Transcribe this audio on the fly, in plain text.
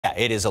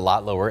Yeah, it is a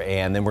lot lower,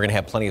 and then we're going to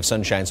have plenty of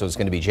sunshine, so it's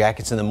going to be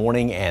jackets in the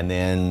morning and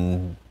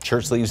then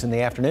shirt sleeves in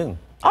the afternoon.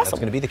 Awesome. That's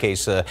going to be the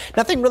case.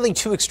 Nothing really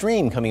too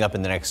extreme coming up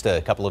in the next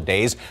couple of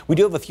days. We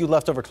do have a few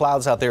leftover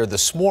clouds out there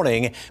this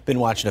morning. Been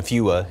watching a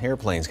few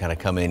airplanes kind of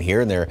come in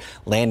here, and they're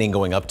landing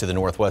going up to the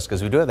northwest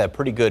because we do have that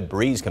pretty good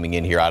breeze coming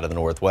in here out of the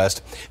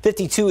northwest.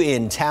 52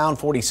 in town,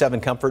 47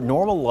 comfort.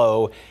 Normal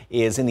low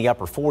is in the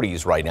upper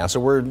 40s right now,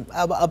 so we're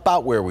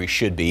about where we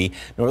should be.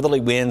 Northerly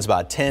winds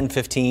about 10,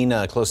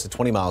 15, close to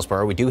 20 miles per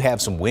hour. We do have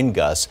some wind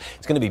gusts.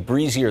 It's going to be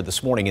breezier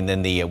this morning, and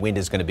then the wind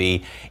is going to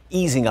be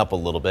easing up a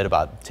little bit,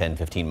 about 10,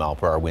 15 mile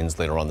per hour winds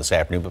later on this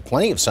afternoon, but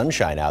plenty of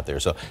sunshine out there,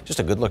 so just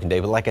a good looking day.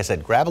 But like I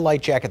said, grab a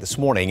light jacket this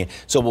morning,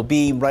 so we'll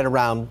be right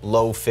around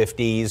low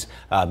 50s,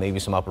 maybe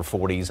some upper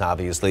 40s,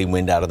 obviously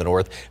wind out of the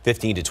north,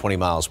 15 to 20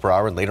 miles per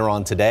hour. And later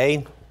on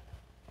today,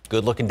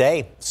 good looking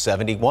day,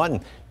 71.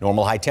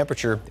 Normal high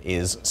temperature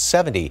is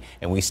 70,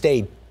 and we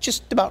stayed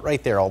just about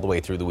right there all the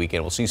way through the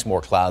weekend. We'll see some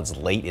more clouds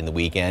late in the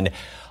weekend.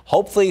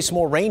 Hopefully some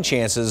more rain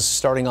chances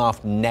starting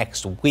off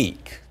next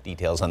week.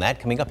 Details on that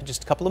coming up in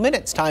just a couple of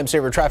minutes. Time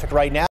saver traffic right now.